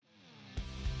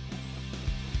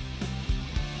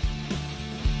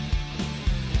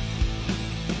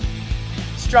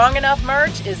Strong Enough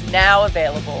merch is now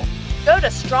available. Go to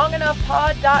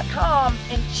strongenoughpod.com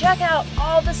and check out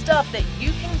all the stuff that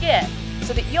you can get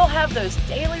so that you'll have those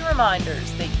daily reminders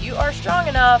that you are strong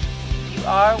enough, you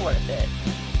are worth it.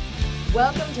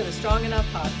 Welcome to the Strong Enough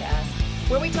Podcast,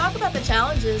 where we talk about the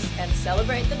challenges and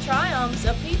celebrate the triumphs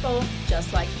of people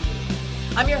just like you.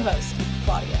 I'm your host,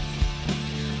 Claudia.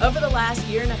 Over the last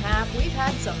year and a half, we've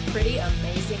had some pretty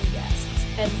amazing guests.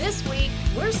 And this week,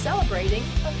 we're celebrating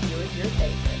a few of your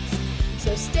favorites.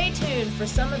 So stay tuned for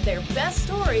some of their best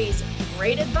stories,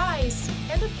 great advice,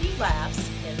 and a few laughs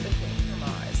in between from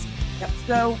ours. Yep.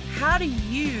 So how do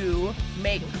you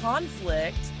make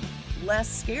conflict less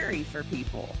scary for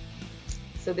people?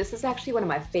 So this is actually one of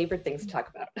my favorite things to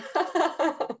talk about.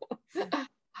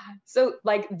 So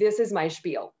this is my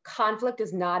spiel. Conflict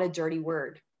is not a dirty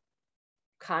word.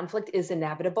 Conflict is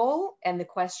inevitable. And the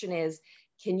question is,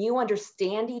 can you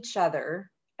understand each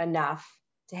other enough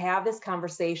to have this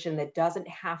conversation that doesn't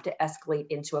have to escalate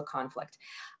into a conflict?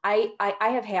 I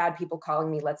have had people calling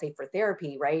me, let's say for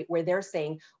therapy, right? Where they're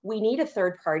saying, we need a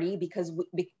third party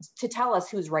to tell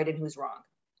us who's right and who's wrong.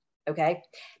 Okay.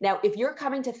 Now, if you're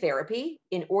coming to therapy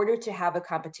in order to have a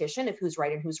competition of who's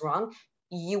right and who's wrong,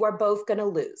 you are both going to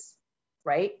lose,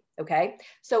 right? Okay.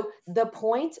 So the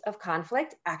point of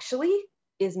conflict actually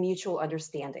is mutual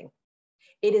understanding.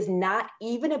 It is not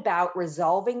even about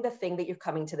resolving the thing that you're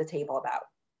coming to the table about.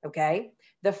 Okay.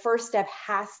 The first step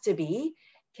has to be,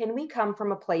 can we come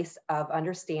from a place of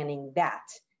understanding that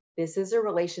this is a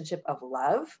relationship of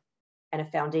love and a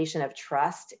foundation of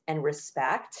trust and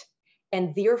respect?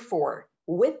 And therefore,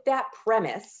 with that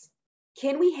premise,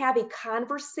 can we have a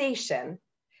conversation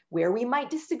where we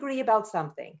might disagree about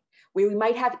something, where we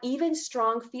might have even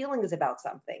strong feelings about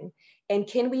something? And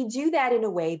can we do that in a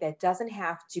way that doesn't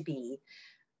have to be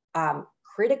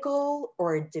critical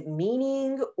or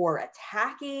demeaning or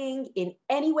attacking in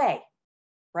any way,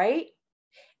 right?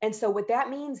 And so what that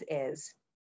means is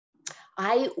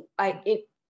I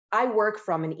work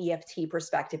from an EFT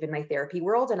perspective in my therapy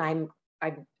world, and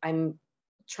I'm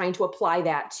trying to apply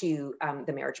that to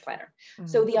the marriage planner. Mm-hmm.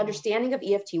 So the understanding of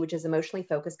EFT, which is emotionally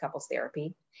focused couples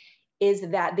therapy, is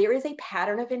that there is a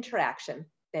pattern of interaction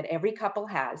that every couple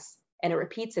has, and it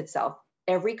repeats itself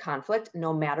every conflict,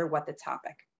 no matter what the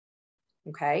topic.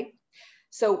 Okay.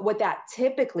 So what that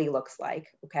typically looks like,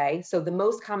 okay. So the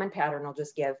most common pattern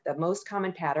the most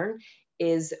common pattern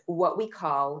is what we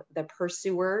call the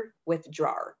pursuer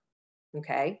withdrawer.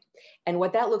 Okay. And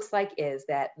what that looks like is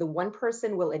that the one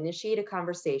person will initiate a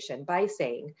conversation by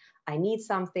saying, I need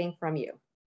something from you.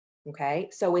 Okay.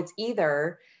 So it's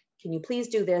either, can you please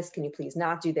do this? Can you please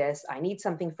not do this? I need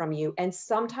something from you. And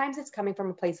sometimes it's coming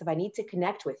from a place of, I need to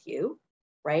connect with you,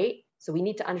 right? So we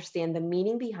need to understand the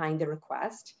meaning behind the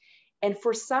request. And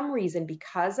for some reason,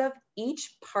 because of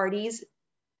each party's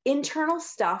internal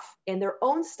stuff and their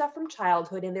own stuff from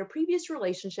childhood and their previous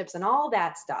relationships and all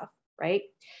that stuff, right?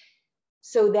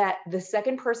 So that the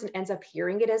second person ends up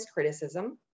hearing it as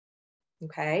criticism,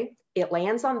 okay? It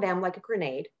lands on them like a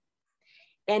grenade.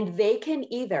 And they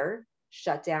can either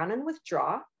shut down and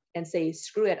withdraw and say,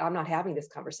 screw it, I'm not having this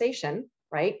conversation,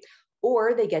 right?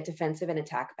 Or they get defensive and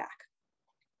attack back,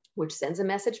 which sends a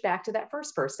message back to that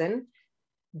first person.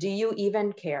 Do you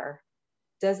even care?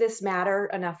 Does this matter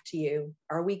enough to you?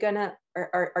 Are you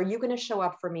gonna show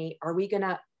up for me? Are we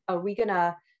gonna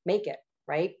make it,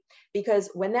 right? Because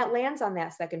when that lands on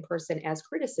that second person as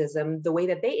criticism, the way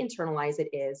that they internalize it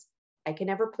is, I can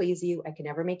never please you. I can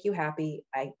never make you happy.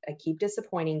 I keep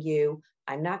disappointing you.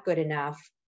 I'm not good enough,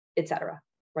 etc.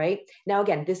 Right? Now,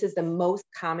 again, this is the most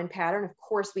common pattern. Of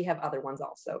course, we have other ones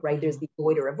also, right? Mm-hmm. There's the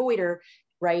avoider avoider,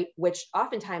 right? Which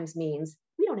oftentimes means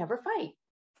we don't ever fight,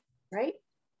 right?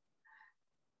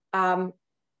 I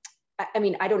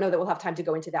mean, I don't know that we'll have time to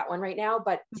go into that one right now,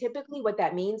 but typically what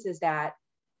that means is that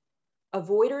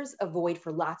avoiders avoid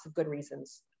for lots of good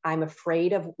reasons. I'm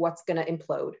afraid of what's going to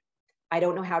implode. I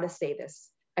don't know how to say this.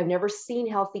 I've never seen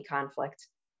healthy conflict,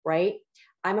 right?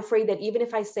 I'm afraid that even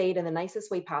if I say it in the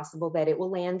nicest way possible, that it will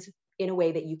land in a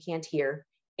way that you can't hear.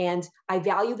 And I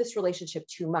value this relationship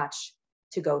too much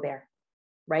to go there,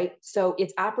 right? So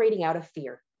it's operating out of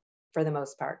fear for the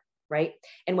most part, right?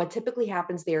 And what typically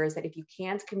happens there is that if you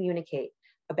can't communicate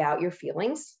about your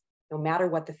feelings, no matter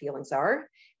what the feelings are,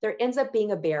 there ends up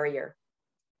being a barrier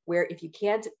where if you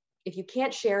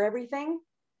can't share everything,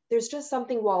 there's just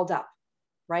something walled up,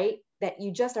 right? That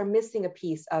you just are missing a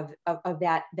piece of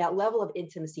that level of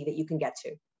intimacy that you can get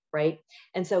to, right?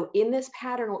 And so in this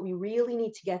pattern, what we really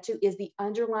need to get to is the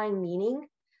underlying meaning,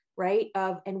 right?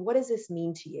 And what does this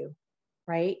mean to you,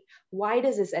 right? Why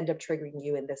does this end up triggering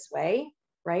you in this way,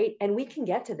 right? And we can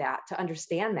get to that to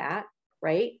understand that,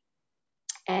 right?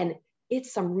 And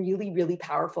it's some really, really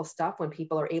powerful stuff when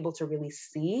people are able to really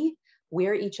see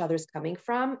where each other's coming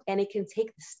from. And it can take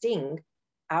the sting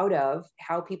out of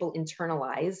how people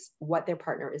internalize what their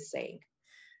partner is saying.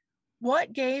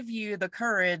 What gave you the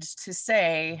courage to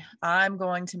say, I'm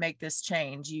going to make this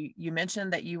change? You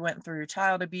mentioned that you went through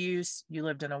child abuse, you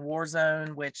lived in a war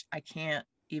zone, which I can't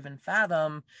even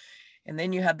fathom. And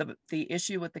then you had the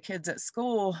issue with the kids at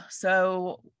school.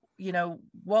 So,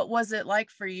 what was it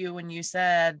like for you when you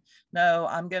said, no,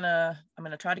 I'm gonna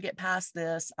try to get past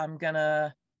this. I'm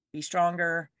gonna be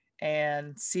stronger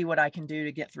and see what I can do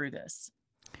to get through this?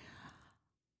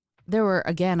 There were,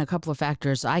 again, a couple of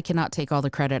factors. I cannot take all the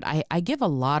credit. I give a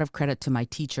lot of credit to my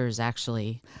teachers,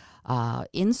 actually.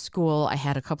 In school, I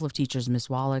had a couple of teachers, Miss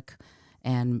Wallach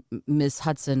and Miss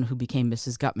Hudson, who became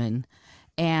Mrs. Gutman.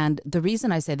 And the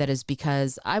reason I say that is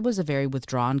because I was a very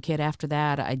withdrawn kid after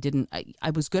that.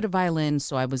 I was good at violin,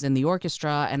 so I was in the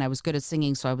orchestra, and I was good at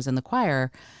singing, so I was in the choir.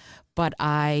 But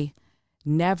I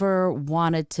never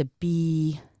wanted to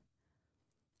be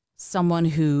someone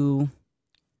who,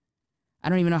 I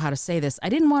don't even know how to say this. I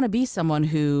didn't want to be someone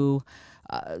who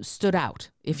stood out,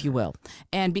 if you will.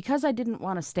 And because I didn't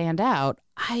want to stand out,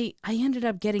 I ended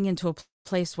up getting into a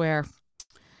place where,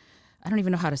 I don't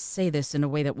even know how to say this in a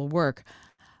way that will work.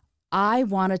 I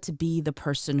wanted to be the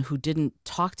person who didn't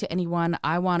talk to anyone.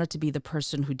 I wanted to be the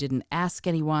person who didn't ask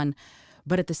anyone.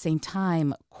 But at the same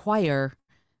time, choir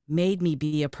made me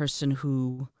be a person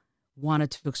who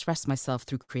wanted to express myself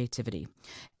through creativity.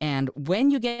 And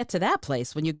when you get to that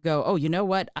place, when you go, oh, you know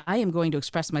what? I am going to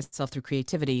express myself through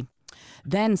creativity,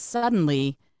 then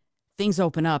suddenly things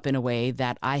open up in a way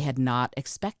that I had not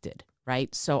expected,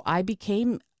 right? So I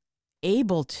became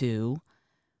able to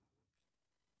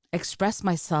express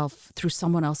myself through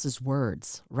someone else's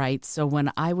words, right? So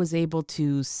when I was able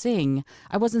to sing,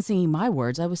 I wasn't singing my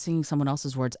words, I was singing someone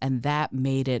else's words, and that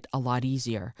made it a lot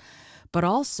easier. But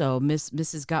also,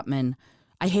 Mrs. Gutman,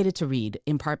 I hated to read,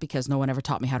 in part because no one ever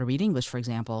taught me how to read English, for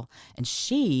example. And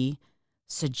she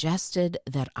suggested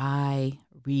that I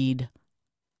read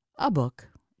a book.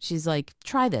 She's like,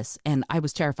 try this. And I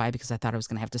was terrified because I thought I was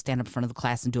going to have to stand up in front of the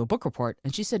class and do a book report.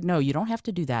 And she said, no, you don't have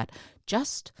to do that.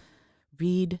 Just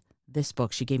read this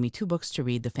book. She gave me 2 books to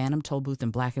read, The Phantom Tollbooth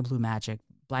and Black and Blue Magic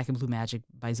by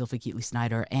Zilpha Keatley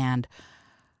Snyder. And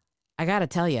I got to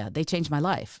tell you, they changed my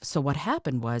life. So what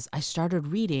happened was I started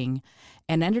reading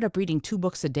and ended up reading 2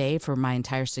 books a day for my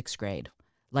entire 6th grade.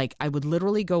 Like, I would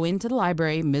literally go into the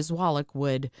library. Ms. Wallach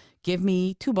would give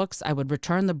me 2 books. I would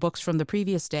return the books from the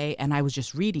previous day, and I was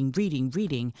just reading,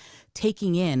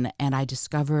 taking in, and I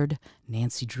discovered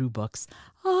Nancy Drew books.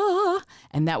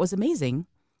 And that was amazing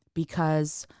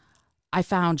because I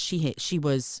found she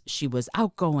was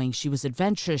outgoing, she was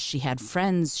adventurous, she had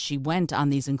friends, she went on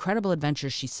these incredible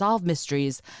adventures, she solved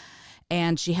mysteries,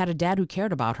 and she had a dad who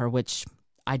cared about her, which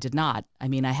I did not. I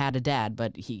mean, I had a dad,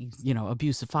 but he,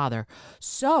 abusive father.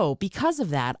 So because of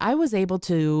that, I was able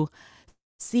to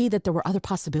see that there were other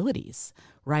possibilities,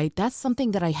 right? That's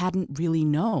something that I hadn't really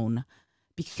known,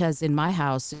 because in my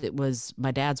house, it was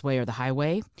my dad's way or the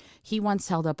highway. He once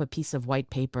held up a piece of white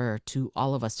paper to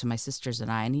all of us, to my sisters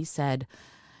and I, and he said,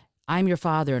 I'm your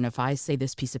father, and if I say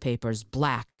this piece of paper is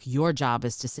black, your job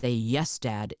is to say, yes,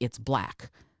 Dad, it's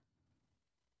black.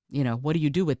 What do you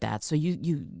do with that? So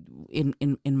you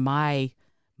in my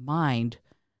mind,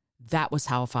 that was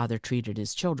how a father treated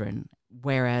his children.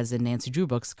 Whereas in Nancy Drew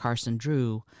books, Carson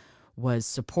Drew was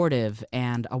supportive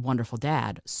and a wonderful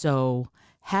dad. So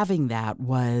having that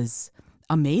was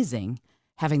amazing,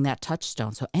 having that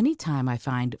touchstone. So anytime I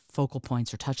find focal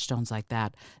points or touchstones like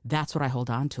that, that's what I hold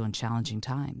on to in challenging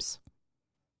times.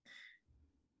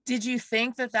 Did you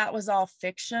think that was all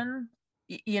fiction?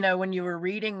 When you were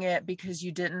reading it, because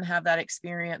you didn't have that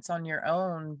experience on your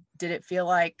own, did it feel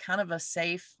like kind of a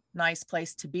safe, nice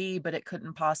place to be, but it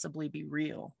couldn't possibly be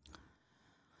real?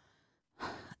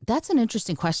 That's an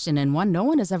interesting question, and one no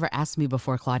one has ever asked me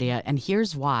before, Claudia, and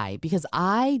here's why. Because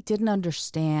I didn't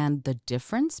understand the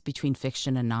difference between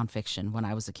fiction and nonfiction when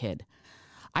I was a kid.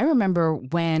 I remember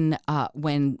when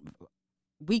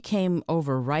we came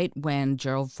over right when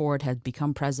Gerald Ford had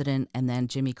become president, and then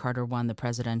Jimmy Carter won the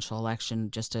presidential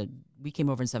election. We came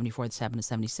over in 74, this happened in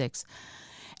 76.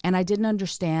 And I didn't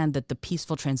understand that the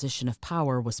peaceful transition of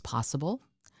power was possible.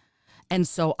 And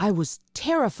so I was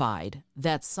terrified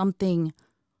that something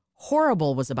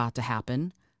horrible was about to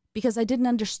happen, because I didn't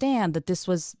understand that this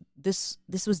was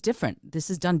different. This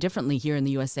is done differently here in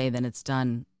the USA than it's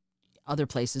done other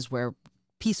places where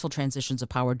peaceful transitions of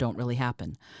power don't really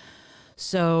happen.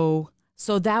 So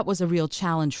that was a real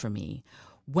challenge for me.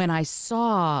 when I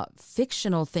saw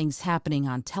fictional things happening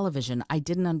on television, I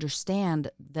didn't understand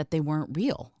that they weren't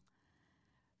real.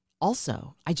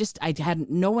 Also, I had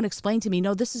no one explained to me,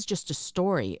 no, this is just a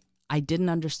story. I didn't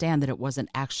understand that it wasn't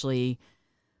actually,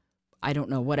 I don't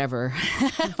know, whatever,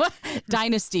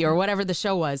 Dynasty or whatever the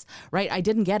show was, right? I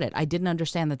didn't get it. I didn't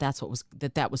understand that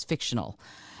that was fictional.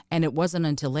 And it wasn't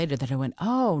until later that I went,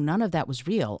 oh, none of that was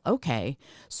real. Okay,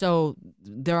 so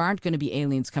there aren't going to be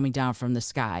aliens coming down from the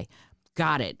sky.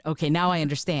 Got it. Okay, now I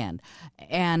understand.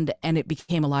 And it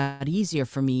became a lot easier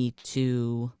for me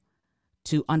to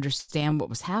understand what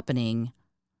was happening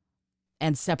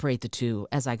and separate the two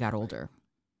as I got older.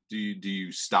 Do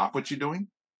you stop what you're doing?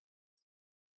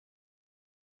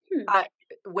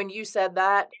 When you said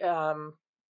that,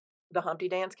 the Humpty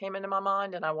Dance came into my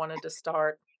mind, and I wanted to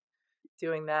start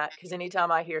doing that, because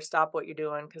anytime I hear stop what you're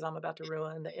doing, because I'm about to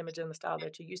ruin the image and the style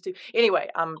that you used to. Anyway,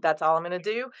 that's all I'm going to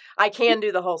do. I can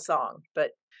do the whole song,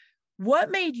 but.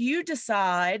 What made you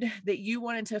decide that you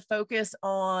wanted to focus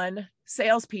on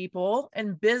salespeople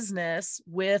and business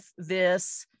with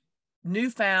this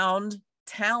newfound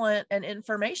talent and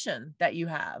information that you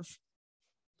have?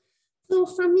 So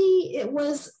for me, it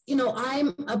was,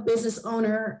 I'm a business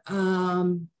owner.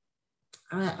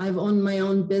 I've owned my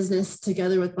own business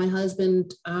together with my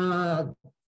husband,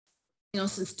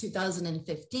 since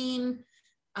 2015.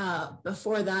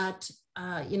 Before that,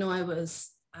 I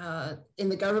was in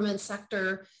the government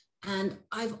sector, and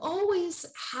I've always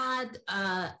had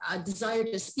a desire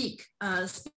to speak.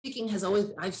 Speaking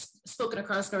I've spoken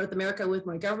across North America with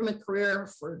my government career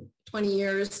for 20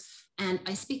 years. And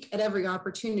I speak at every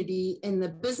opportunity in the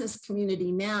business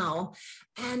community now.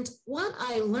 And what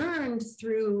I learned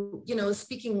through,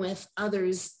 speaking with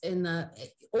others or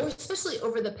especially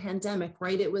over the pandemic,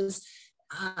 right? It was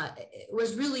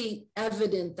really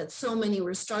evident that so many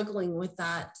were struggling with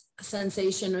that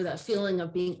sensation or that feeling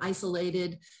of being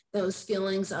isolated, those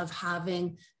feelings of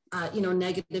having,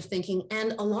 negative thinking.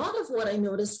 And a lot of what I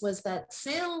noticed was that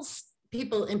sales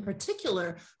people in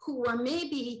particular who were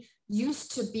maybe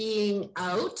used to being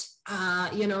out,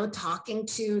 talking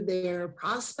to their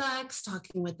prospects,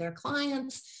 talking with their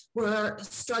clients, were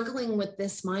struggling with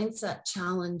this mindset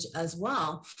challenge as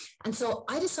well. And so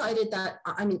I decided that,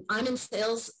 I'm in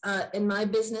sales. In my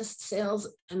business, sales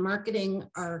and marketing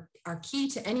are key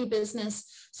to any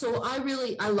business. So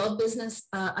I love business.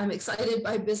 I'm excited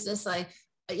by business. I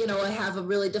have a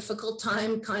really difficult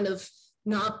time kind of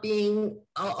not being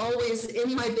always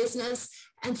in my business.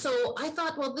 And so I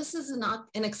thought, well, this is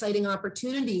an exciting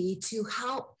opportunity to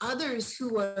help others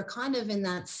who are kind of in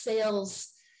that sales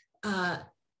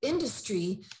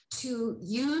industry to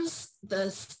use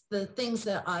the things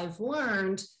that I've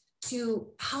learned to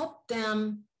help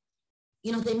them.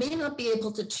 They may not be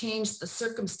able to change the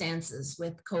circumstances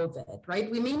with COVID,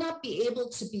 right? We may not be able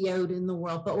to be out in the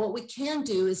world, but what we can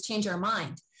do is change our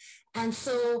mind. And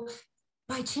so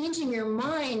by changing your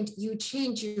mind, you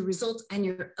change your results and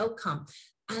your outcome.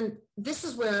 And this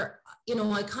is where,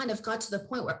 I kind of got to the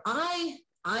point where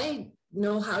I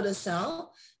know how to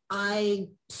sell. I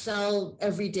sell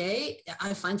every day.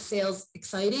 I find sales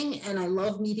exciting and I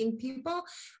love meeting people.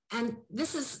 And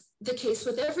this is the case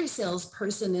with every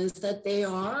salesperson, is that they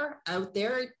are out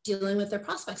there dealing with their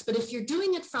prospects. But if you're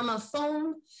doing it from a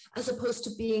phone as opposed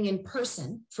to being in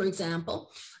person, for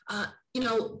example,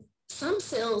 some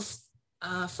sales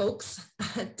folks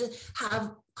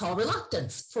have call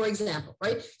reluctance, for example,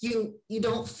 right? You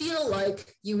don't feel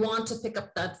like you want to pick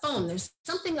up that phone. There's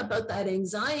something about that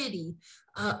anxiety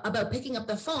about picking up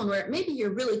the phone, where maybe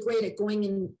you're really great at going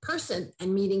in person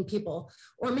and meeting people,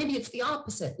 or maybe it's the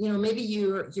opposite. Maybe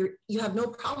you have no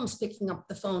problems picking up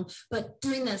the phone, but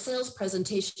doing that sales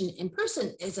presentation in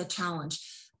person is a challenge.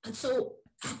 And so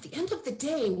at the end of the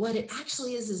day, what it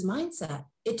actually is mindset.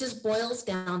 It just boils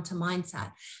down to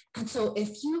mindset. And so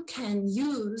if you can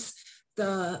use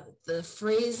the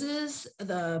phrases,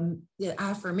 the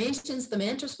affirmations, the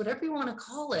mantras, whatever you want to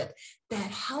call it, that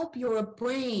help your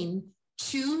brain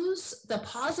choose the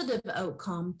positive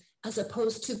outcome as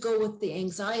opposed to go with the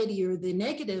anxiety or the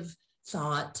negative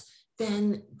thought,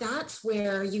 then that's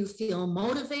where you feel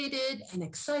motivated and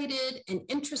excited and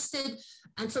interested.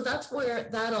 And so that's where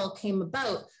that all came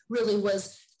about, really,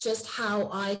 was just how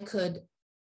I could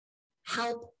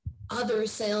help other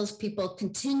salespeople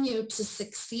continue to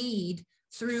succeed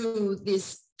through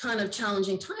this kind of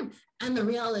challenging time. And the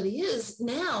reality is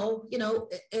now,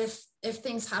 if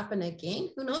things happen again,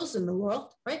 who knows in the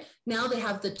world, right? Now they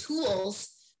have the tools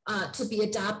to be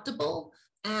adaptable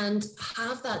and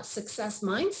have that success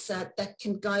mindset that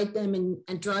can guide them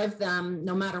and drive them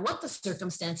no matter what the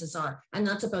circumstances are. And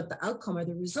that's about the outcome or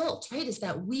the result, right? Is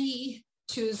that we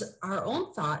choose our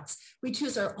own thoughts. We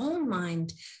choose our own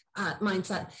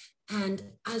mindset. And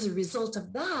as a result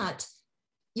of that,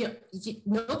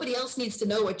 nobody else needs to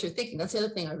know what you're thinking. That's the other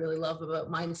thing I really love about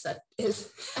mindset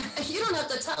is you don't have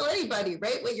to tell anybody,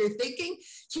 right, what you're thinking.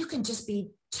 You can just be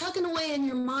chugging away in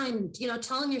your mind,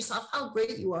 telling yourself how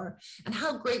great you are and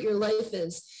how great your life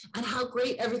is and how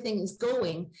great everything is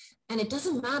going. And it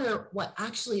doesn't matter what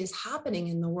actually is happening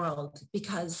in the world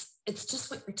because it's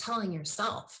just what you're telling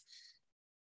yourself.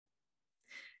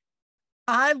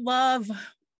 I love,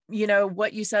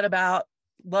 what you said about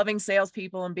loving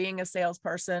salespeople and being a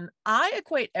salesperson. I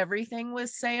equate everything with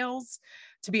sales,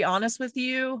 to be honest with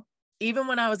you. Even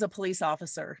when I was a police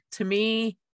officer, to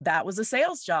me, that was a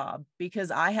sales job because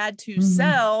I had to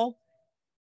sell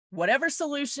whatever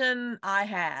solution I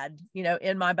had,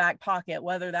 in my back pocket,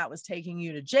 whether that was taking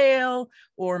you to jail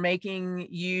or making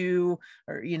you,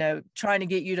 or, trying to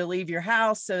get you to leave your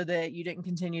house so that you didn't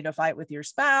continue to fight with your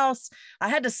spouse. I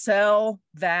had to sell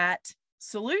that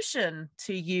solution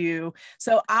to you.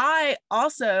 So I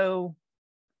also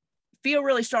feel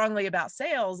really strongly about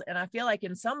sales. And I feel like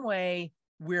in some way,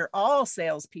 we're all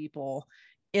salespeople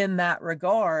in that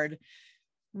regard.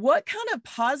 What kind of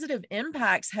positive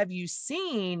impacts have you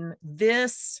seen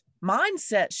this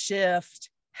mindset shift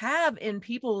have in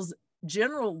people's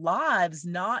general lives,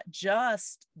 not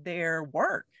just their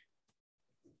work?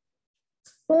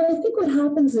 Well, I think what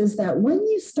happens is that when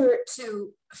you start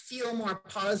to feel more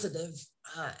positive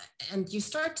and you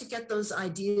start to get those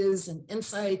ideas and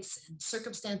insights and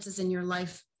circumstances in your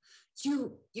life,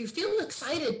 you feel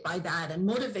excited by that and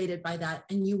motivated by that,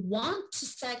 and you want to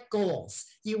set goals.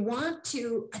 You want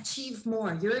to achieve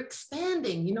more. You're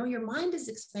expanding, your mind is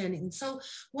expanding. So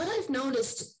what I've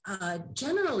noticed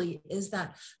generally is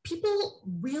that people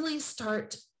really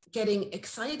start getting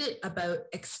excited about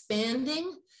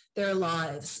expanding their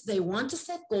lives. They want to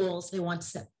set goals. They want to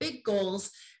set big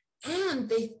goals. And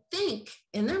they think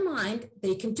in their mind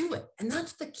they can do it. And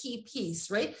that's the key piece,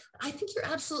 right? I think you're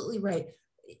absolutely right.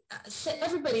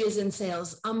 Everybody is in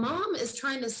sales. A mom is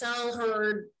trying to sell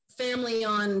her family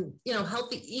on,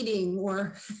 healthy eating,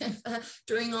 or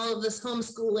during all of this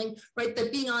homeschooling, right?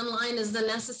 That being online is the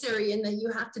necessary and that you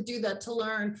have to do that to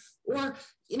learn, or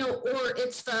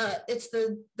it's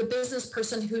the business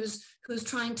person who's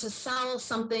trying to sell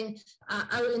something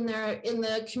out in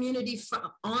the community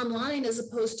online as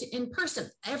opposed to in person.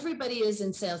 Everybody is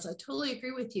in sales. I totally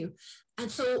agree with you. And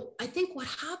so I think what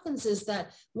happens is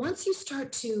that once you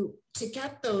start to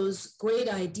get those great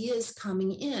ideas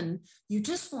coming in, you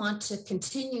just want to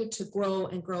continue to grow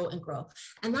and grow and grow.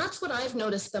 And that's what I've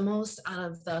noticed the most out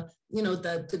of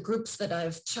the groups that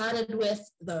I've chatted with,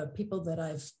 the people that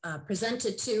I've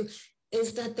presented to,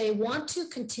 is that they want to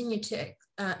continue to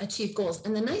achieve goals.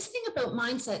 And the nice thing about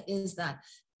mindset is that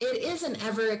it is an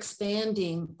ever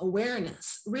expanding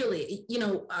awareness. Really,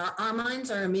 our minds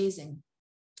are amazing.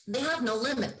 They have no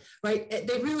limit, right?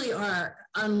 They really are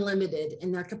unlimited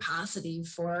in their capacity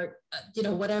for,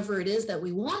 whatever it is that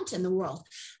we want in the world.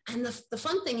 And the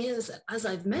fun thing is, as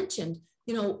I've mentioned,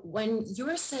 when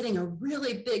you're setting a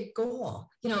really big goal,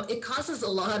 it causes a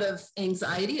lot of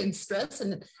anxiety and stress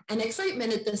and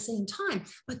excitement at the same time.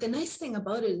 But the nice thing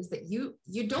about it is that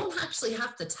you don't actually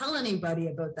have to tell anybody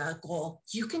about that goal.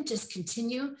 You can just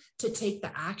continue to take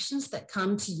the actions that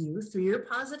come to you through your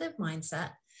positive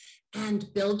mindset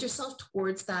and build yourself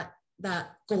towards that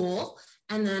goal.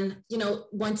 And then,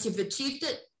 once you've achieved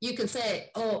it, you can say,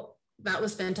 oh, that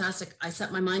was fantastic. I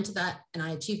set my mind to that and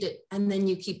I achieved it. And then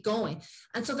you keep going.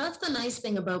 And so that's the nice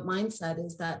thing about mindset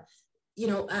is that,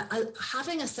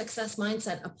 having a success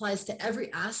mindset applies to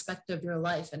every aspect of your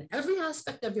life, and every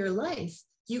aspect of your life,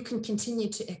 you can continue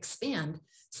to expand.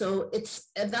 So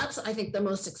that's, I think, the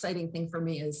most exciting thing for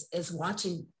me is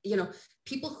watching,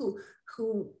 people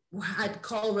who had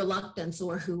call reluctance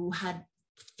or who had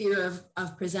fear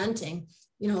of presenting,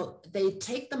 they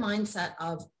take the mindset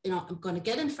of, I'm going to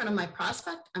get in front of my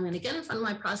prospect. I'm going to get in front of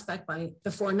my prospect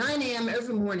before 9 a.m.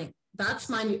 every morning. That's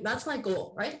my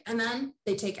goal, right? And then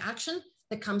they take action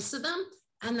that comes to them,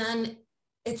 and then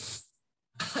it's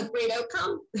a great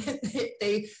outcome.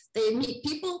 they meet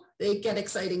people, they get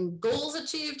exciting goals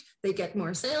achieved, they get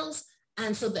more sales,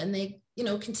 and so then they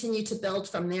continue to build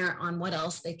from there on what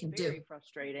else they can do. Very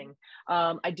frustrating.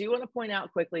 I do want to point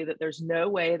out quickly that there's no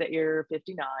way that you're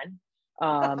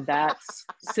 59. That's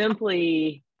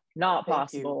simply not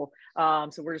possible.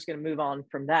 So we're just going to move on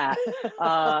from that.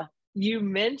 You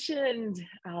mentioned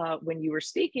when you were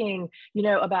speaking, you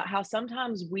know, about how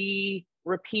sometimes we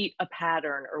repeat a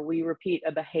pattern or we repeat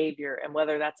a behavior, and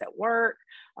whether that's at work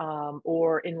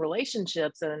or in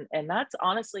relationships, and that's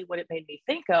honestly what it made me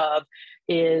think of.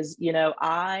 Is, you know,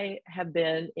 I have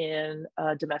been in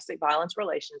a domestic violence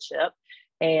relationship,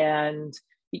 and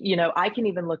you know, I can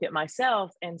even look at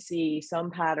myself and see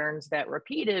some patterns that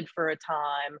repeated for a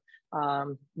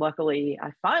time. Luckily,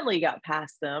 I finally got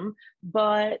past them,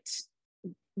 but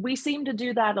we seem to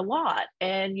do that a lot.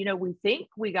 And, you know, we think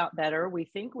we got better, we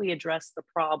think we addressed the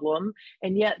problem,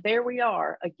 and yet there we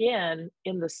are again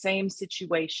in the same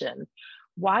situation.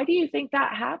 Why do you think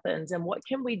that happens, and what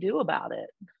can we do about it?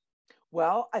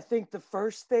 Well, I think the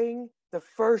first thing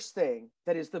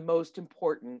that is the most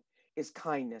important is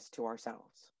kindness to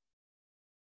ourselves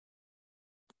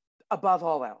above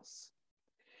all else.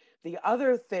 The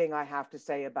other thing I have to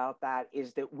say about that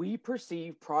is that we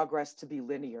perceive progress to be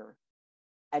linear,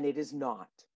 and it is not.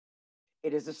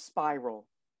 It is a spiral.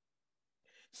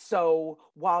 So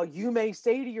while you may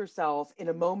say to yourself in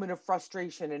a moment of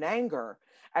frustration and anger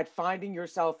at finding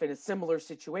yourself in a similar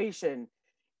situation,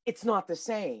 it's not the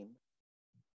same.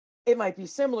 It might be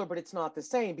similar, but it's not the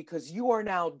same because you are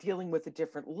now dealing with a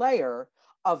different layer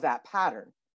of that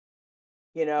pattern,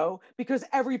 you know, because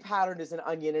every pattern is an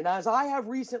onion. And as I have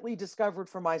recently discovered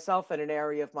for myself in an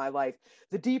area of my life,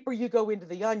 the deeper you go into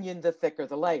the onion, the thicker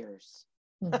the layers.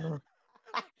 Mhm.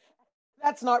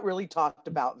 That's not really talked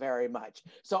about very much.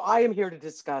 So I am here to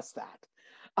discuss that.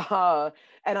 Uh,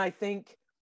 and I think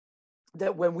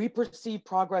that when we perceive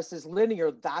progress as linear,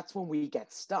 that's when we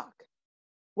get stuck.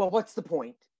 Well, what's the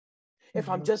point? If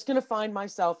I'm Mhm. just going to find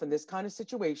myself in this kind of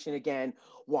situation again,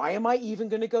 why am I even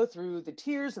going to go through the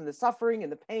tears and the suffering and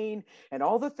the pain and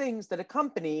all the things that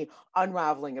accompany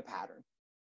unraveling a pattern?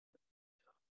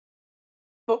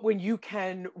 But when you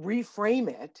can reframe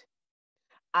it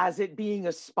as it being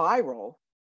a spiral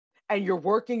and you're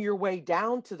working your way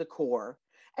down to the core.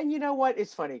 And you know what?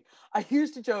 It's funny. I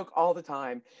used to joke all the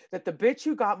time that the bitch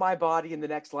who got my body in the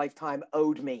next lifetime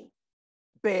owed me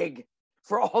big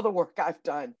for all the work I've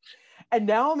done. And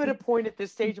now I'm at a point at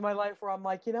this stage of my life where I'm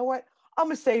like, you know what? I'm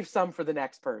going to save some for the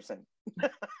next person.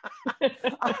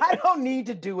 I don't need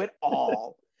to do it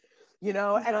all, you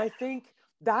know? And I think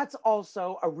that's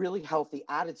also a really healthy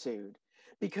attitude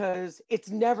because it's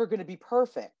never going to be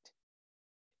perfect.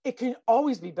 It can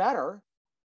always be better,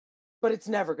 but it's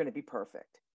never going to be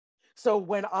perfect. So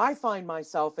when I find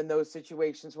myself in those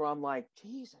situations where I'm like,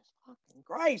 Jesus fucking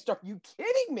Christ, are you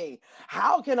kidding me?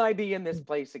 How can I be in this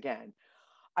place again?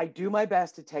 I do my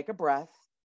best to take a breath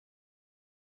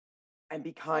and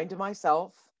be kind to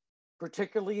myself,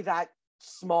 particularly that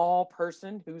small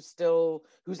person whose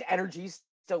energy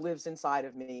still lives inside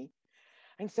of me,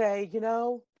 and say, you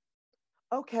know,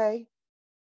 okay,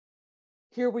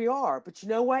 here we are. But you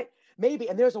know what? Maybe,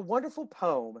 and there's a wonderful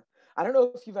poem. I don't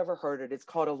know if you've ever heard it. It's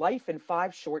called A Life in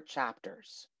Five Short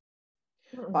Chapters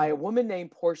by a woman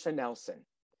named Portia Nelson.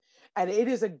 And it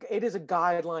is a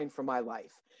guideline for my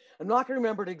life. I'm not going to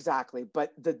remember it exactly,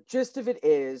 but the gist of it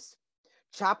is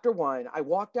chapter 1, I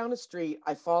walk down a street,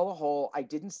 I fall a hole, I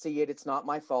didn't see it, it's not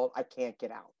my fault, I can't get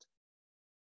out.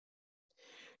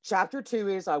 Chapter 2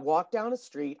 is I walk down a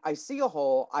street, I see a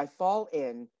hole, I fall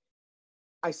in,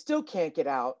 I still can't get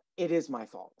out, it is my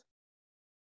fault.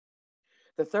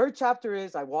 The third chapter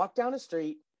is I walk down a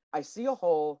street, I see a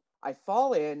hole, I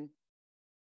fall in,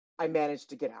 I manage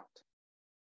to get out.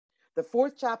 The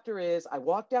fourth chapter is I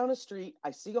walk down a street,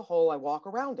 I see a hole, I walk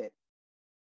around it.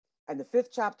 And the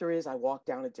fifth chapter is I walk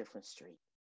down a different street.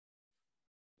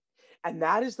 And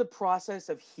that is the process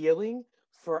of healing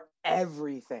for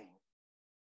everything.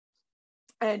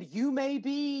 And you may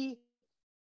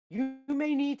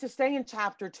need to stay in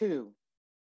chapter 2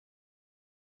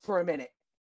 for a minute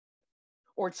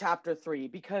or chapter 3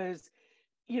 because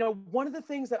you know, one of the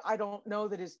things that I don't know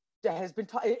that has been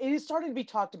it is starting to be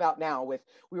talked about now with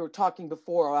we were talking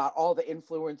before about all the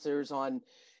influencers on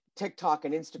TikTok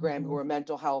and Instagram who are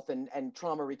mental health and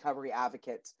trauma recovery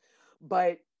advocates.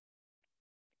 But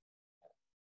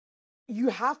you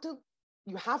have to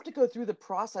go through the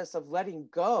process of letting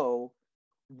go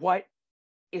what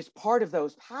is part of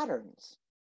those patterns.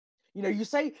 You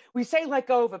know, we say let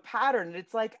go of a pattern, and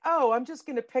it's like, oh, I'm just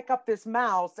going to pick up this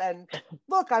mouse and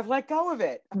look, I've let go of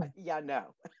it. Yeah,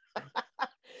 no.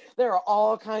 There are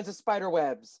all kinds of spider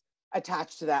webs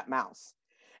attached to that mouse,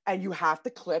 and you have to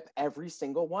clip every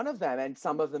single one of them. And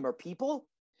some of them are people,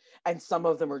 and some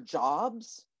of them are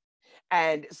jobs,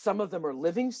 and some of them are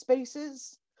living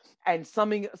spaces, and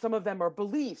some of them are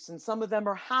beliefs, and some of them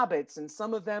are habits, and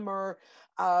some of them are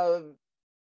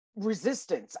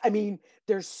resistance. I mean,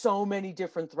 there's so many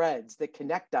different threads that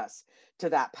connect us to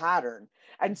that pattern.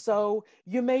 And so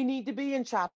you may need to be in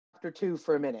chapter 2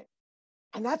 for a minute.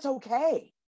 And that's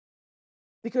okay.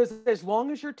 Because as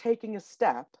long as you're taking a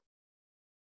step,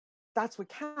 that's what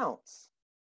counts.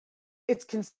 It's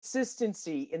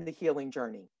consistency in the healing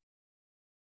journey.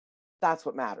 That's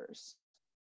what matters.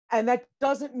 And that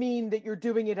doesn't mean that you're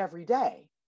doing it every day,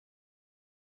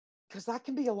 because that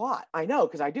can be a lot. I know,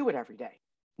 because I do it every day.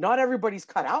 Not everybody's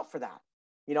cut out for that.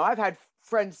 You know, I've had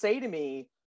friends say to me,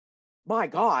 my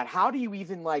God, how do you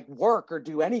even like work or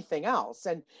do anything else?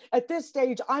 And at this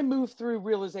stage, I move through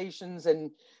realizations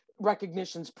and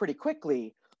recognitions pretty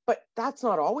quickly, but that's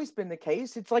not always been the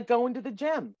case. It's like going to the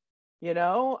gym. You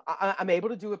know, I'm able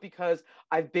to do it because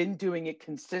I've been doing it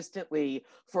consistently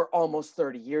for almost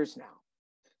 30 years now.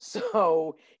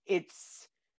 So you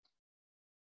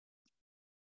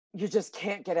just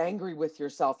can't get angry with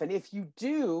yourself. And if you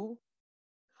do,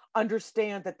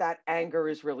 understand that that anger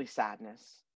is really sadness,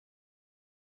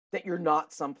 that you're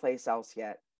not someplace else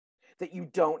yet, that you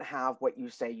don't have what you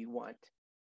say you want.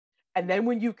 And then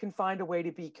when you can find a way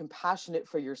to be compassionate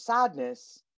for your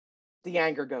sadness, the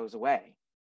anger goes away.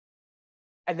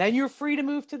 And then you're free to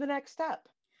move to the next step.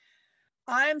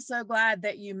 I'm so glad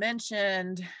that you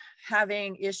mentioned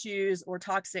having issues or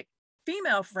toxic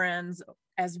female friends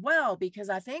as well, because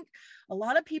I think a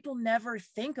lot of people never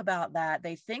think about that.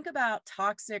 They think about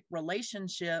toxic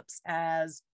relationships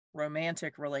as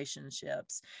romantic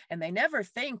relationships, and they never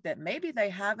think that maybe they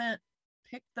haven't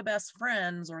picked the best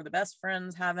friends, or the best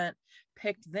friends haven't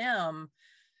picked them.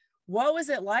 What was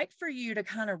it like for you to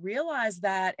kind of realize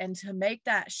that and to make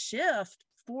that shift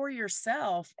for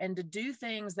yourself and to do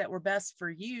things that were best for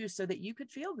you so that you could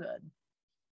feel good?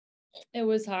 It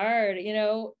was hard. You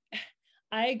know,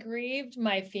 I grieved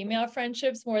my female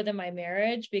friendships more than my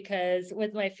marriage, because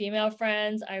with my female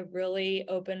friends, I really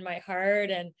opened my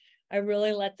heart and I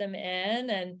really let them in.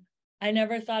 And I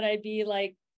never thought I'd be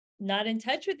like not in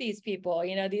touch with these people.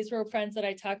 You know, these were friends that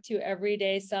I talked to every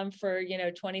day, some for,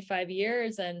 25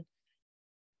 years. And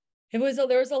there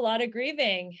was a lot of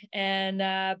grieving. And,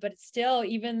 but still,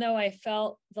 even though I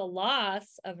felt the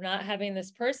loss of not having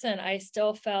this person, I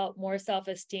still felt more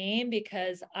self-esteem,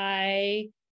 because I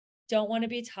don't want to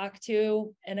be talked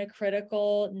to in a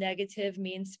critical, negative,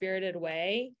 mean-spirited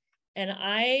way. And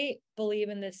I believe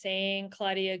in the saying,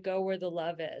 Claudia, go where the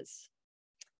love is.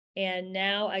 And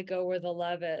now I go where the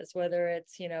love is, whether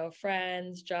it's,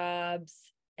 friends, jobs,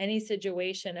 any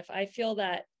situation. If I feel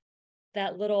that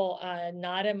little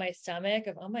knot in my stomach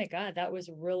of, oh my God, that was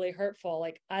really hurtful,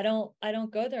 like I don't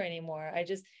go there anymore.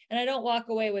 And I don't walk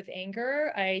away with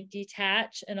anger. I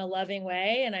detach in a loving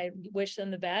way and I wish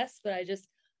them the best, but I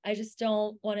just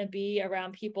don't want to be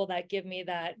around people that give me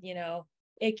that,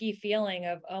 icky feeling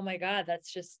of, oh my God,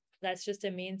 that's just a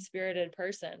mean-spirited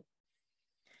person.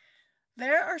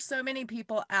 There are so many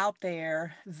people out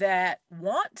there that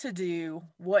want to do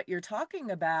what you're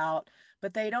talking about,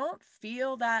 but they don't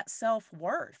feel that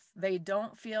self-worth. They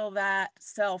don't feel that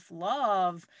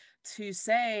self-love to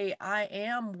say, I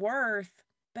am worth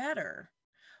better.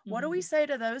 What do we say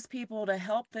to those people to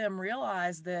help them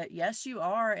realize that, yes, you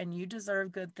are, and you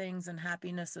deserve good things and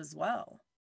happiness as well?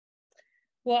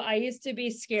 Well, I used to be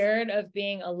scared of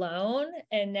being alone.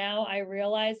 And now I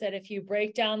realize that if you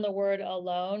break down the word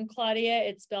alone, Claudia,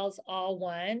 it spells all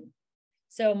one.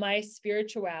 So my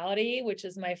spirituality, which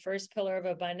is my first pillar of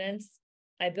abundance,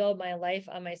 I build my life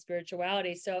on my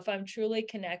spirituality. So if I'm truly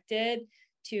connected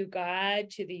to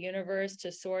God, to the universe,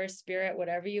 to source, spirit,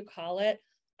 whatever you call it,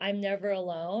 I'm never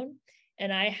alone.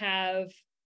 And I have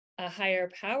a higher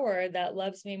power that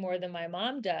loves me more than my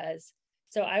mom does.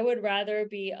 So I would rather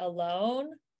be alone,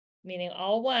 meaning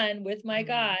all one with my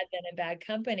God, than in bad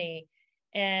company.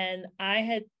 And I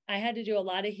had to do a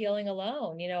lot of healing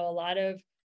alone, a lot of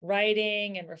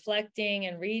writing and reflecting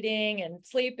and reading and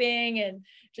sleeping and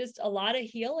just a lot of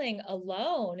healing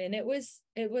alone. And it was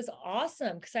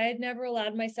awesome, because I had never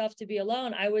allowed myself to be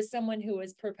alone. I was someone who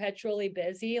was perpetually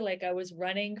busy, like I was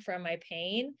running from my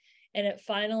pain. And it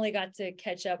finally got to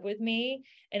catch up with me.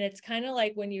 And it's kind of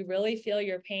like when you really feel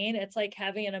your pain, it's like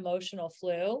having an emotional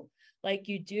flu. Like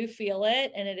you do feel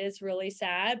it and it is really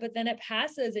sad, but then it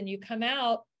passes and you come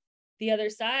out the other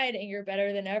side and you're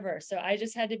better than ever. So I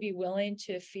just had to be willing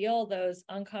to feel those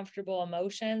uncomfortable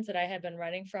emotions that I had been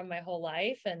running from my whole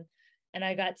life. And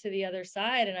I got to the other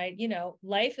side, and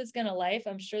life is going to life.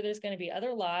 I'm sure there's going to be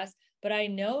other loss, but I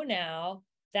know now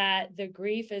that the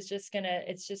grief is just going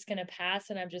to pass,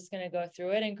 and I'm just going to go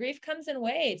through it. And grief comes in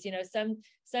waves.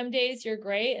 Some days you're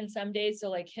great, and some days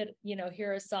you'll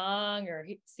hear a song or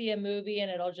see a movie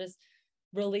and it'll just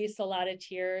release a lot of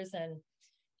tears. And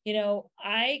You know,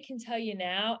 I can tell you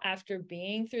now, after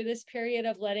being through this period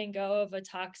of letting go of a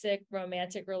toxic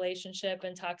romantic relationship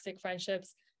and toxic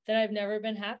friendships, that I've never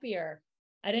been happier.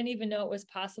 I didn't even know it was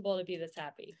possible to be this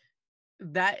happy.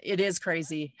 That it is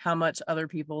crazy how much other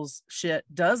people's shit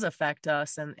does affect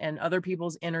us, and other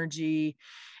people's energy.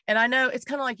 And I know it's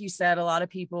kind of like you said, a lot of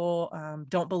people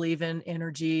don't believe in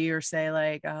energy, or say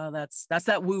like, oh, that's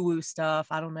that woo woo stuff.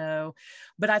 I don't know.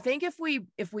 But I think if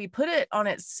we put it on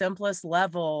its simplest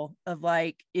level of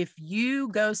like, if you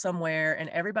go somewhere and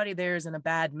everybody there is in a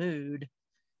bad mood,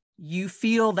 you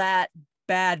feel that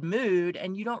bad mood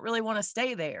and you don't really want to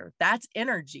stay there. That's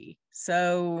energy.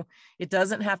 So it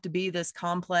doesn't have to be this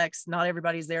complex. Not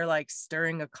everybody's there like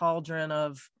stirring a cauldron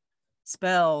of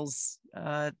spells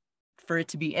for it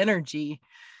to be energy.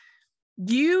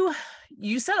 You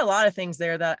said a lot of things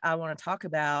there that I want to talk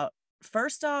about.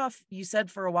 First off, you said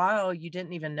for a while you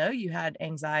didn't even know you had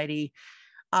anxiety.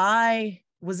 I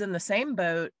was in the same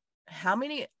boat. How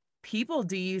many people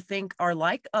do you think are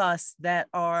like us that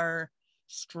are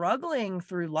struggling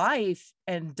through life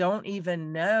and don't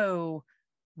even know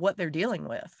what they're dealing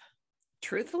with?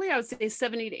 Truthfully, I would say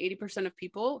 70 to 80% of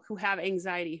people who have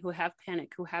anxiety, who have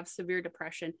panic, who have severe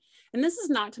depression. And this is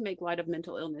not to make light of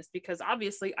mental illness, because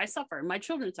obviously I suffer, my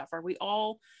children suffer, we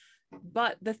all.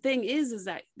 But the thing is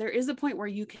that there is a point where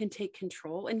you can take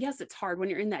control. And yes, it's hard when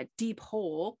you're in that deep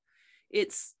hole.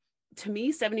 It's, to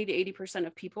me, 70 to 80%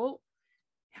 of people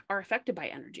are affected by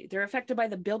energy. They're affected by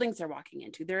the buildings they're walking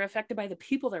into. They're affected by the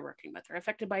people they're working with. They're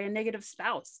affected by a negative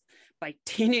spouse, by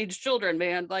teenage children,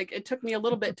 man. Like, it took me a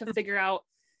little bit to figure out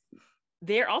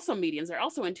they're also mediums. They're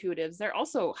also intuitives. They're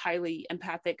also highly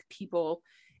empathic people.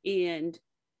 And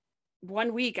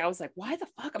one week I was like, why the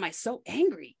fuck am I so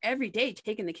angry every day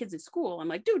taking the kids to school? I'm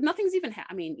like, dude, nothing's even,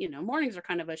 I mean, you know, mornings are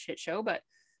kind of a shit show, but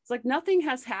it's like, nothing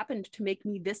has happened to make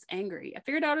me this angry. I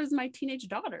figured out it was my teenage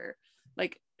daughter.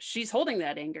 Like, she's holding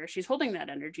that anger. She's holding that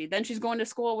energy. Then she's going to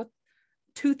school with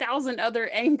 2,000 other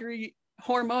angry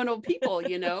hormonal people,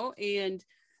 you know, and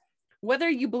whether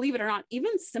you believe it or not,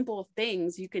 even simple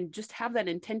things, you can just have that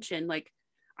intention. Like,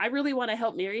 I really want to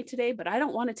help Mary today, but I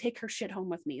don't want to take her shit home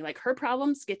with me. Like, her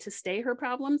problems get to stay her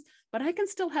problems, but I can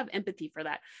still have empathy for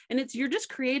that. And it's, you're just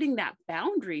creating that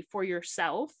boundary for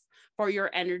yourself, for your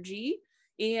energy.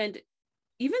 And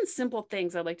even simple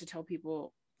things I like to tell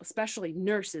people, especially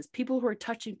nurses, people who are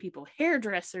touching people,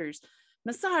 hairdressers,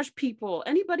 massage people,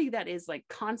 anybody that is like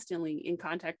constantly in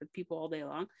contact with people all day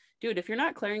long. Dude, if you're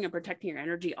not clearing and protecting your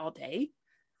energy all day,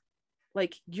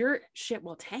 like, your shit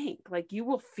will tank. Like, you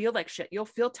will feel like shit. You'll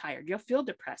feel tired. You'll feel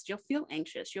depressed. You'll feel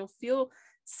anxious. You'll feel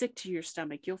sick to your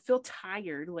stomach. You'll feel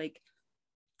tired. Like,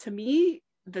 to me,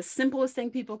 the simplest thing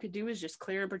people could do is just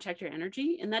clear and protect your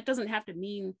energy. And that doesn't have to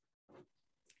mean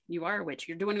you are a witch.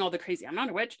 You're doing all the crazy. I'm not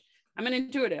a witch. I'm an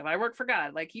intuitive. I work for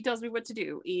God. Like, he tells me what to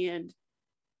do. And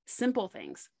simple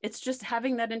things. It's just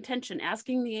having that intention,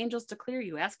 asking the angels to clear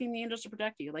you, asking the angels to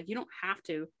protect you. Like, you don't have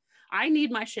to. I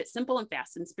need my shit simple and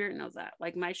fast, and Spirit knows that.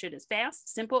 Like, my shit is fast,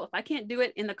 simple. If I can't do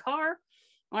it in the car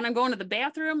when I'm going to the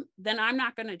bathroom, then I'm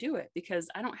not going to do it, because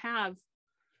I don't have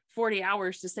 40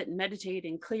 hours to sit and meditate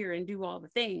and clear and do all the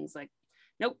things. Like,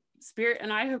 nope. Spirit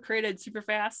and I have created super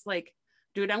fast, like,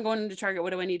 dude, I'm going into Target.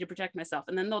 What do I need to protect myself?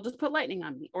 And then they'll just put lightning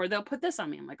on me, or they'll put this on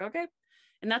me. I'm like, okay.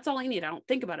 And that's all I need. I don't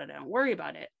think about it. I don't worry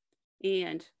about it.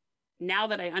 And now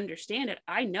that I understand it,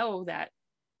 I know that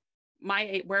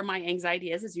where my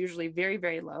anxiety is usually very,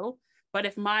 very low. But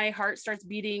if my heart starts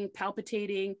beating,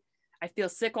 palpitating, I feel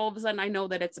sick all of a sudden, I know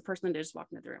that it's the person that just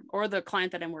walked into the room, or the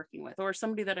client that I'm working with, or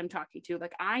somebody that I'm talking to.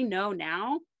 Like, I know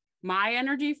now my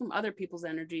energy from other people's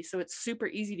energy. So it's super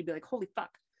easy to be like, holy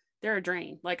fuck, they're a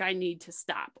drain. Like, I need to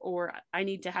stop, or I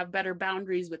need to have better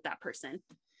boundaries with that person.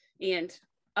 And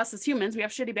us as humans, we have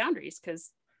shitty boundaries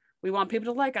because we want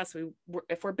people to like us.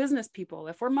 If we're business people,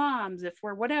 if we're moms, if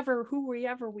we're whatever,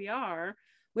 whoever we are,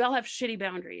 we all have shitty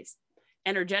boundaries,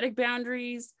 energetic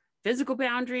boundaries, physical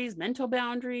boundaries, mental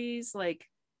boundaries. Like,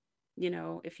 you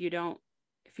know, if you don't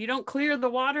clear the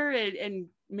water and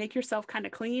make yourself kind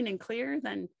of clean and clear,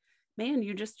 then man,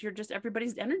 you're just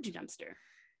everybody's energy dumpster.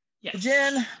 Yeah.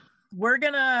 Jen, we're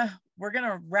gonna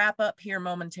wrap up here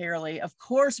momentarily. Of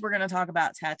course, we're gonna talk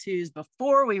about tattoos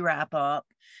before we wrap up.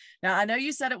 Now, I know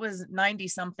you said it was 90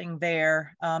 something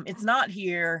there. It's not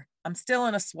here. I'm still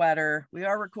in a sweater. We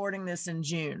are recording this in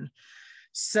June,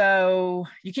 so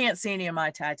you can't see any of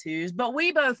my tattoos, but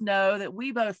we both know that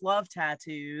we both love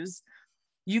tattoos.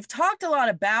 You've talked a lot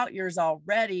about yours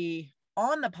already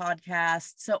on the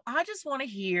podcast, so I just want to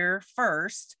hear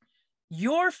first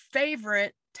your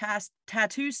favorite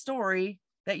tattoo story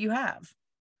that you have.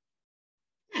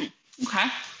 Okay.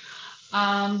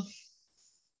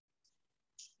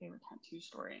 tattoo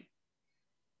story.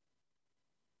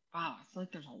 Wow, I feel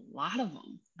like there's a lot of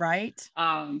them. Right.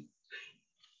 I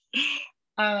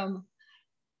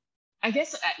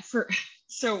guess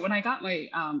so when I got my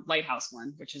Lighthouse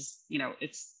one, which is,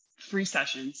 it's 3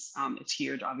 sessions. It's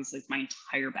huge. Obviously, it's my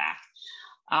entire back.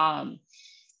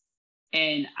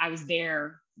 And I was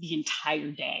there the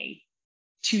entire day,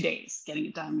 2 days getting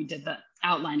it done. We did the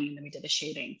outlining and then we did the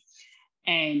shading.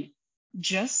 And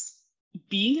just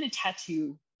being in a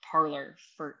tattoo parlor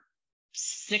for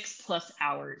 6+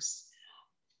 hours,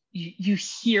 you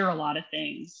hear a lot of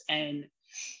things, and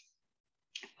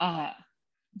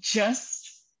just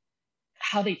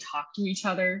how they talk to each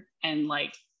other, and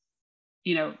like,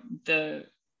 the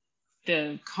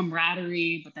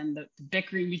camaraderie, but then the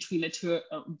bickering between the two,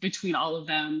 between all of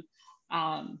them,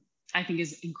 I think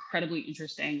is incredibly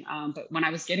interesting. But when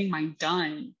I was getting mine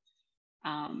done,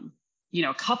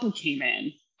 a couple came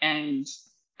in and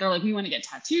they're like, we want to get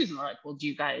tattoos. And we're like, well, do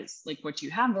you guys, like, what do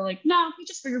you have? And they're like, no, we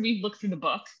just figured we'd look through the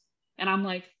book. And I'm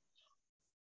like,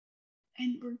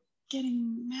 and we're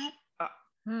getting mad.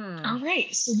 All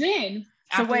right. So then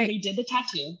after they did the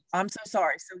tattoo. I'm so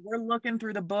sorry. So we're looking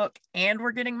through the book and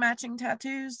we're getting matching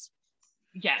tattoos?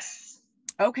 Yes.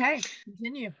 Okay.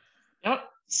 Continue. Yep.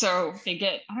 So they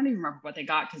get, I don't even remember what they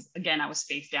got, because again, I was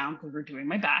face down because we're doing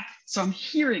my back. So I'm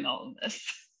hearing all of this.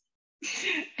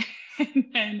 And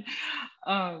then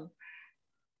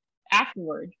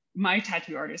afterward, my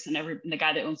tattoo artist and the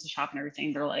guy that owns the shop and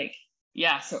everything, they're like,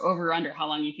 yeah, so over or under, how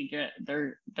long you think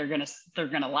they're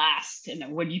gonna last, and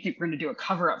then what do you think we're gonna do a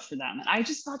cover up for them? And I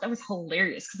just thought that was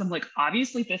hilarious, because I'm like,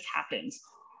 obviously this happens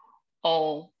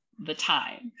all the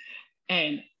time.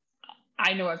 And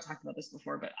I know I've talked about this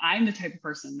before, but I'm the type of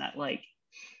person that, like,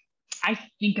 I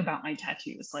think about my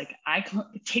tattoos. Like,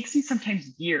 it takes me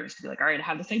sometimes years to be like, all right, I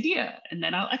have this idea, and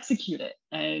then I'll execute it.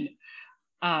 And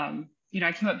I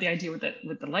came up with the idea with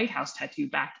the Lighthouse tattoo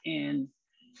back in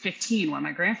 2015 when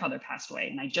my grandfather passed away,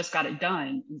 and I just got it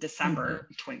done in December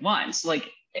 21. So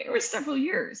like, it was several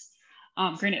years.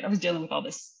 Granted, I was dealing with all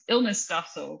this illness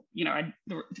stuff, so the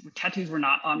tattoos were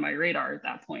not on my radar at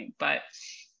that point. But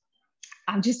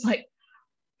I'm just like,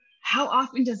 how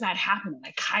often does that happen? And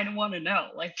I kind of want to know,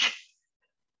 like,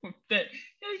 that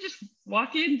you just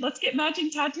walk in, let's get matching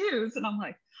tattoos, and I'm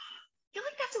like, I feel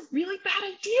like that's a really bad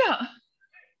idea.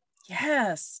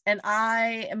 Yes. And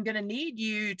I am going to need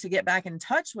you to get back in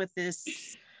touch with this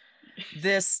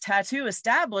tattoo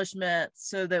establishment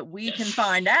so that we can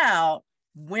find out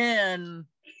when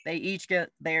they each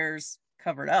get theirs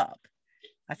covered up.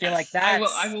 I feel like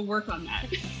that's... I will work on that.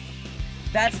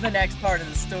 That's the next part of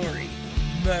the story.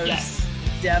 Most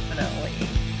definitely.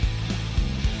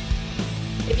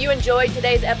 If you enjoyed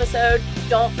today's episode,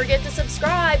 don't forget to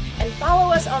subscribe and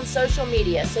follow us on social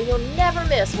media so you'll never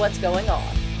miss what's going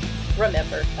on.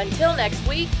 Remember, until next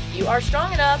week, you are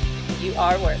strong enough, you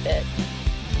are worth it.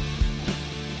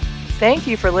 Thank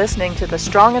you for listening to the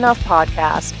Strong Enough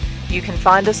podcast. You can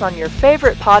find us on your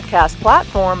favorite podcast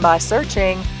platform by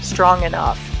searching Strong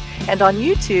Enough. And on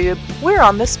YouTube, we're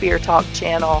on the Spear Talk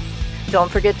channel. Don't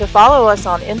forget to follow us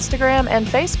on Instagram and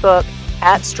Facebook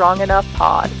at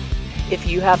strongenoughpod. If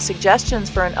you have suggestions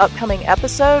for an upcoming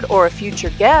episode or a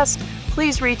future guest,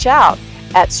 please reach out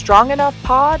at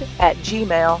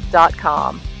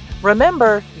strongenoughpod@gmail.com.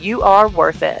 Remember, you are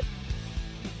worth it.